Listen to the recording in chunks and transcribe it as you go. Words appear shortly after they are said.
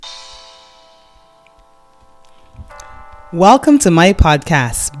Welcome to my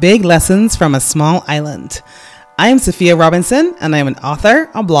podcast, Big Lessons from a Small Island. I am Sophia Robinson, and I am an author,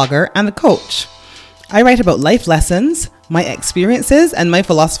 a blogger, and a coach. I write about life lessons, my experiences, and my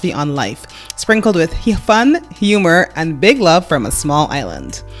philosophy on life, sprinkled with fun, humor, and big love from a small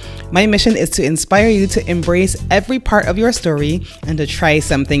island. My mission is to inspire you to embrace every part of your story and to try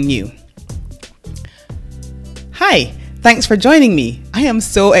something new. Hi. Thanks for joining me. I am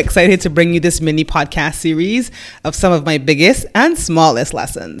so excited to bring you this mini podcast series of some of my biggest and smallest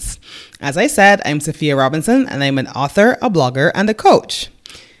lessons. As I said, I'm Sophia Robinson, and I'm an author, a blogger, and a coach.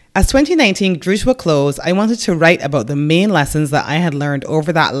 As 2019 drew to a close, I wanted to write about the main lessons that I had learned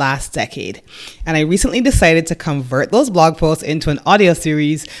over that last decade. And I recently decided to convert those blog posts into an audio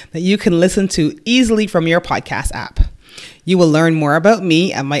series that you can listen to easily from your podcast app. You will learn more about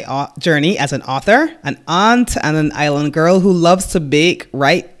me and my journey as an author, an aunt, and an island girl who loves to bake,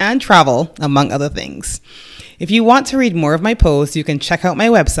 write, and travel, among other things. If you want to read more of my posts, you can check out my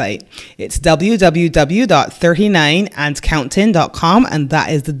website. It's www.39andcounting.com, and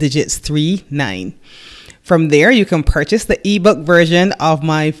that is the digits 39. From there, you can purchase the ebook version of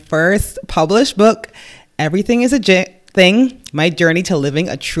my first published book, Everything is a Thing, My Journey to Living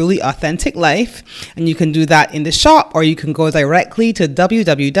a Truly Authentic Life. And you can do that in the shop, or you can go directly to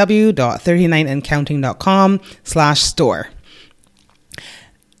www.39andcounting.com/store.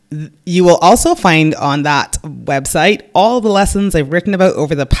 You will also find on that website all the lessons I've written about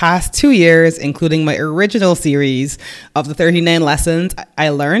over the past 2 years, including my original series of the 39 lessons I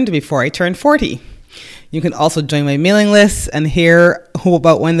learned before I turned 40. You can also join my mailing list and hear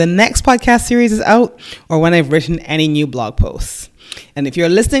about when the next podcast series is out or when I've written any new blog posts. And if you're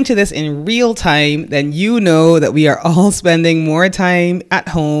listening to this in real time, then you know that we are all spending more time at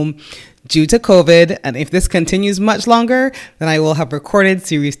home due to COVID. And if this continues much longer, then I will have recorded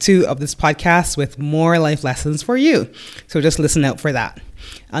series 2 of this podcast with more life lessons for you. So just listen out for that.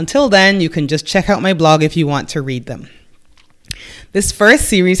 Until then, you can just check out my blog if you want to read them. This first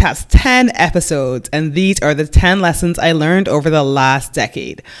series has 10 episodes, and these are the 10 lessons I learned over the last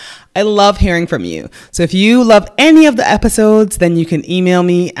decade. I love hearing from you. So if you love any of the episodes, then you can email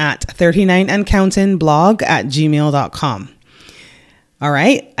me at 39andcountingblog@gmail.com. All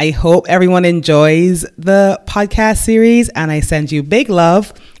right. I hope everyone enjoys the podcast series, and I send you big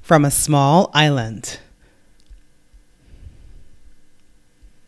love from a small island.